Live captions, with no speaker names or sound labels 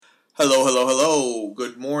Hello, hello, hello.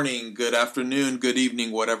 Good morning, good afternoon, good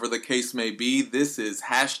evening, whatever the case may be. This is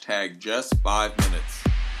hashtag just 5 minutes.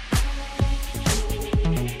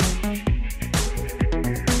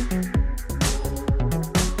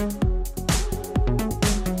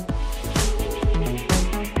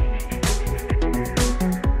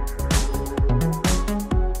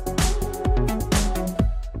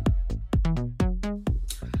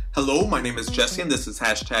 Hello, my name is Jesse, and this is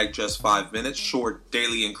hashtag just 5 minutes, short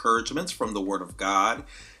daily encouragements from the Word of God.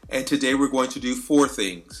 And today we're going to do 4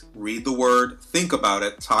 things. Read the Word, think about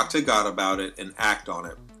it, talk to God about it, and act on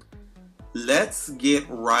it. Let's get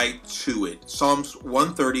right to it. Psalms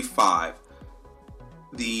 135,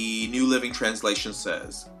 the New Living Translation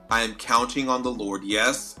says, I am counting on the Lord.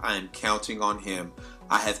 Yes, I am counting on Him.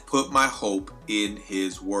 I have put my hope in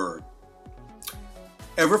His Word.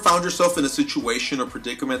 Ever found yourself in a situation or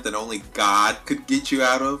predicament that only God could get you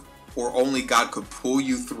out of, or only God could pull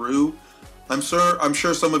you through? I'm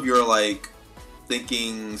sure some of you are like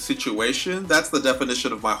thinking, situation? That's the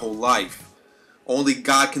definition of my whole life. Only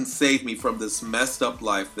God can save me from this messed up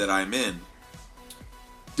life that I'm in.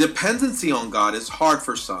 Dependency on God is hard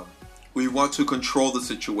for some. We want to control the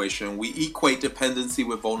situation. We equate dependency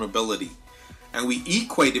with vulnerability, and we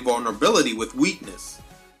equate vulnerability with weakness.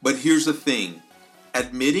 But here's the thing.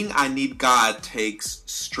 Admitting I need God takes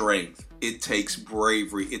strength. It takes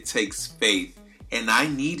bravery. It takes faith. And I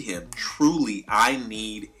need Him. Truly, I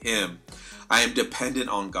need Him. I am dependent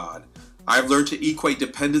on God. I've learned to equate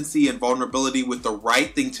dependency and vulnerability with the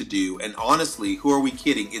right thing to do. And honestly, who are we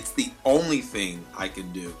kidding? It's the only thing I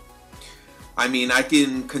can do. I mean, I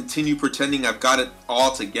can continue pretending I've got it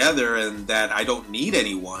all together and that I don't need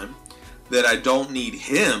anyone, that I don't need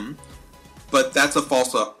Him, but that's a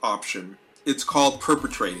false option. It's called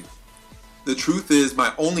perpetrating. The truth is,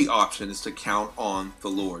 my only option is to count on the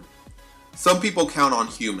Lord. Some people count on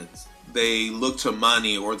humans. They look to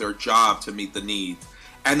money or their job to meet the needs.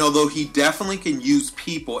 And although He definitely can use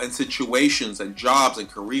people and situations and jobs and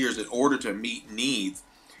careers in order to meet needs,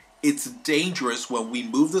 it's dangerous when we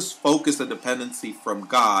move this focus and dependency from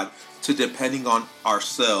God to depending on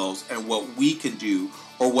ourselves and what we can do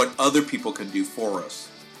or what other people can do for us.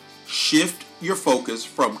 Shift your focus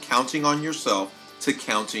from counting on yourself to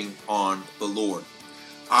counting on the Lord.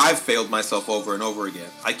 I've failed myself over and over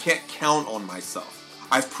again. I can't count on myself.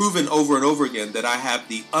 I've proven over and over again that I have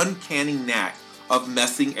the uncanny knack of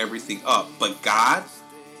messing everything up. But God,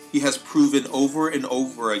 He has proven over and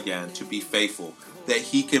over again to be faithful, that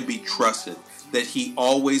He can be trusted, that He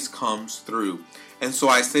always comes through. And so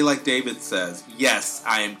I say like David says, yes,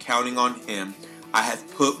 I am counting on Him. I have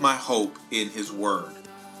put my hope in His Word.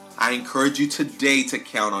 I encourage you today to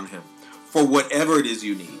count on Him for whatever it is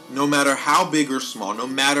you need. No matter how big or small, no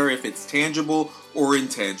matter if it's tangible or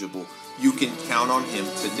intangible, you can count on Him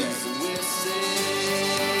today.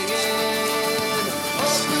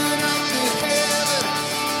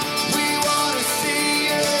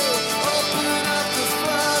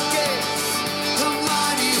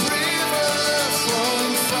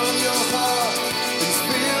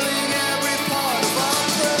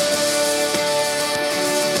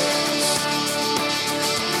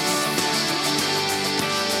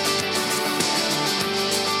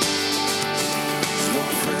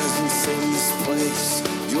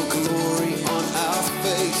 Your glory on our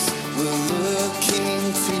face, we're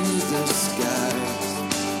looking to the skies.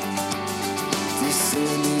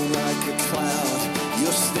 Descending like a cloud,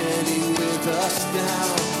 you're standing with us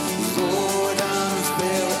now. Lord,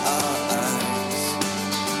 unveil our eyes.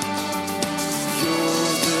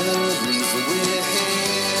 You're the reason we're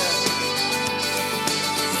here.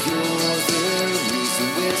 You're the reason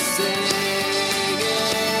we're singing.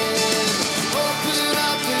 Open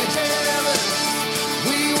up the heavens.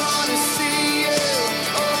 We want to see You.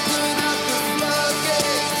 Open up the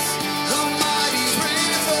floodgates. A mighty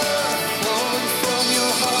river flowing from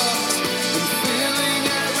Your heart and filling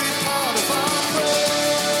every part of our praise.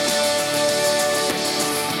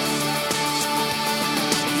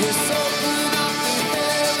 Yes, open up the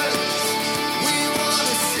heavens. We want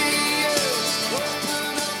to see You.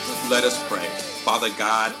 Open up the Let us pray. Father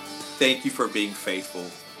God, thank You for being faithful.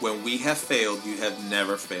 When we have failed, You have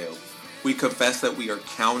never failed. We confess that we are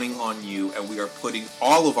counting on You and we are putting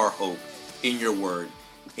all of our hope in Your Word.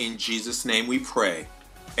 In Jesus' name we pray.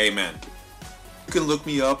 Amen. You can look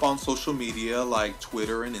me up on social media like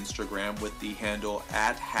Twitter and Instagram with the handle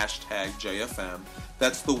at hashtag JFM.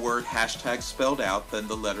 That's the word hashtag spelled out, then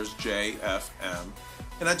the letters JFM.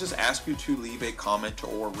 And I just ask you to leave a comment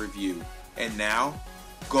or review. And now,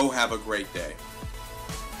 go have a great day.